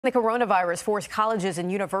The coronavirus forced colleges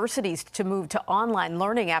and universities to move to online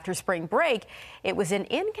learning after spring break. It was an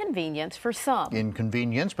inconvenience for some.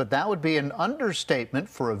 Inconvenience, but that would be an understatement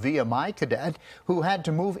for a VMI cadet who had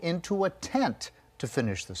to move into a tent to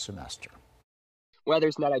finish the semester.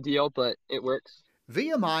 Weather's not ideal, but it works.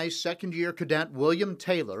 VMI second-year cadet William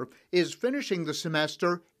Taylor is finishing the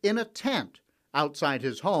semester in a tent outside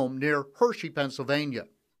his home near Hershey, Pennsylvania.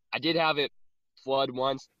 I did have it flood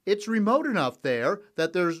once. It's remote enough there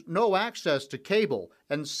that there's no access to cable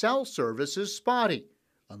and cell service is spotty,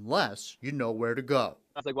 unless you know where to go.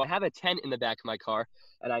 I was like, well, I have a tent in the back of my car,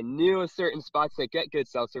 and I knew certain spots that get good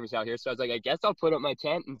cell service out here. So I was like, I guess I'll put up my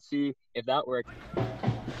tent and see if that works.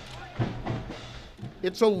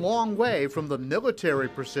 It's a long way from the military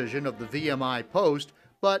precision of the VMI post,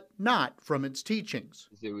 but not from its teachings.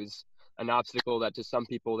 It was an obstacle that to some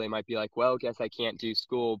people, they might be like, well, guess I can't do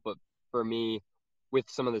school. But for me, with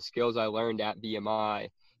some of the skills I learned at VMI,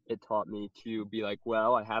 it taught me to be like,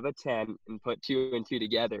 well, I have a tent and put two and two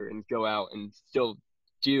together and go out and still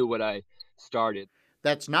do what I started.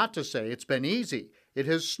 That's not to say it's been easy. It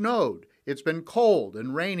has snowed, it's been cold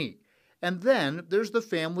and rainy. And then there's the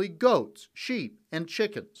family goats, sheep, and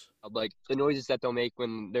chickens. Like the noises that they'll make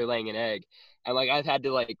when they're laying an egg. And like I've had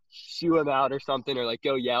to like shoo them out or something or like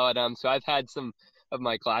go yell at them. So I've had some of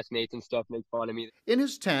my classmates and stuff make fun of me. In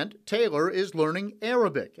his tent, Taylor is learning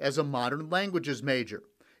Arabic as a modern languages major.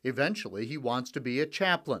 Eventually, he wants to be a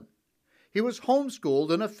chaplain. He was homeschooled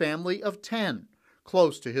in a family of 10,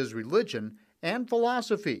 close to his religion and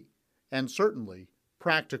philosophy, and certainly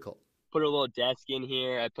practical. Put a little desk in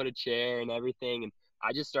here, I put a chair and everything, and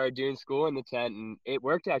I just started doing school in the tent, and it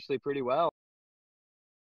worked actually pretty well.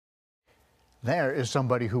 There is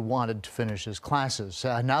somebody who wanted to finish his classes.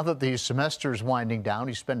 Now that the semester is winding down,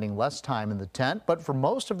 he's spending less time in the tent, but for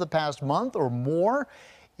most of the past month or more,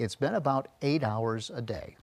 it's been about 8 hours a day.